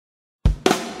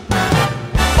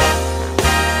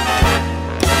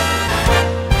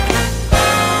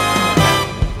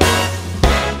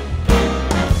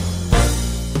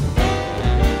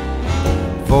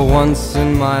once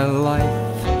in my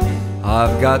life,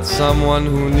 I've got someone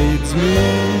who needs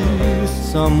me,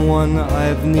 someone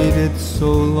I've needed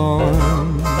so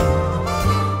long.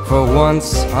 For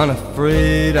once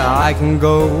unafraid, I can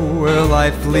go where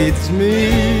life leads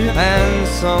me, and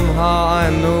somehow I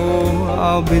know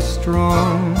I'll be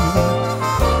strong.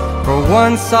 For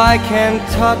once I can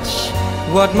touch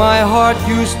what my heart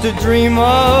used to dream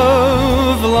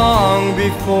of long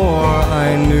before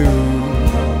I knew.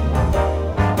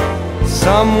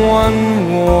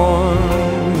 Someone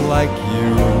warm like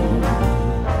you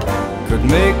could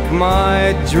make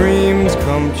my dreams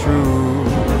come true.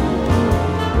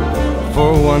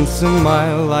 For once in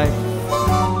my life,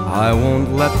 I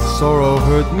won't let sorrow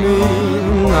hurt me,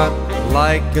 not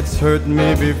like it's hurt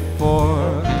me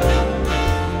before.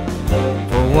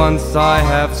 For once I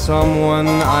have someone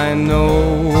I know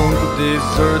won't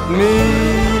desert me,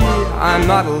 I'm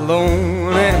not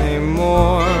alone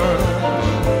anymore.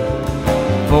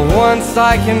 For once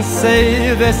I can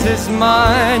say this is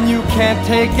mine, you can't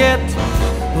take it.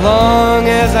 Long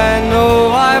as I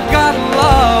know I've got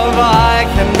love, I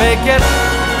can make it.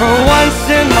 For once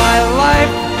in my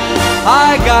life,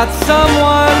 I got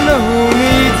someone who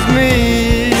needs me.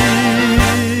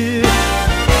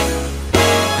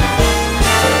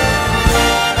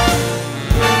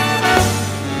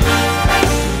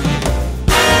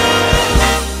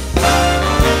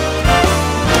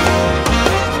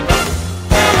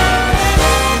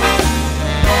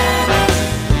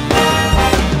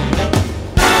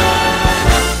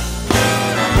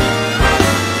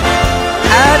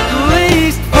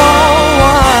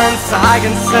 I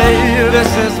can say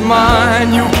this is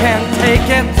mine, you can't take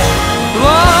it.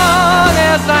 Long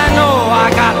as I know I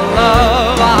got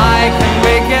love, I can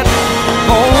make it.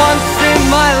 For once in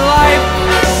my life,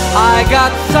 I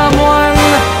got someone.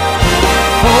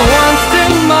 For once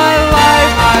in my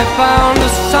life, I found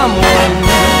someone.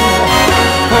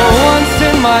 For once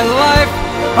in my life,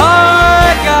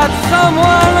 I got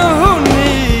someone.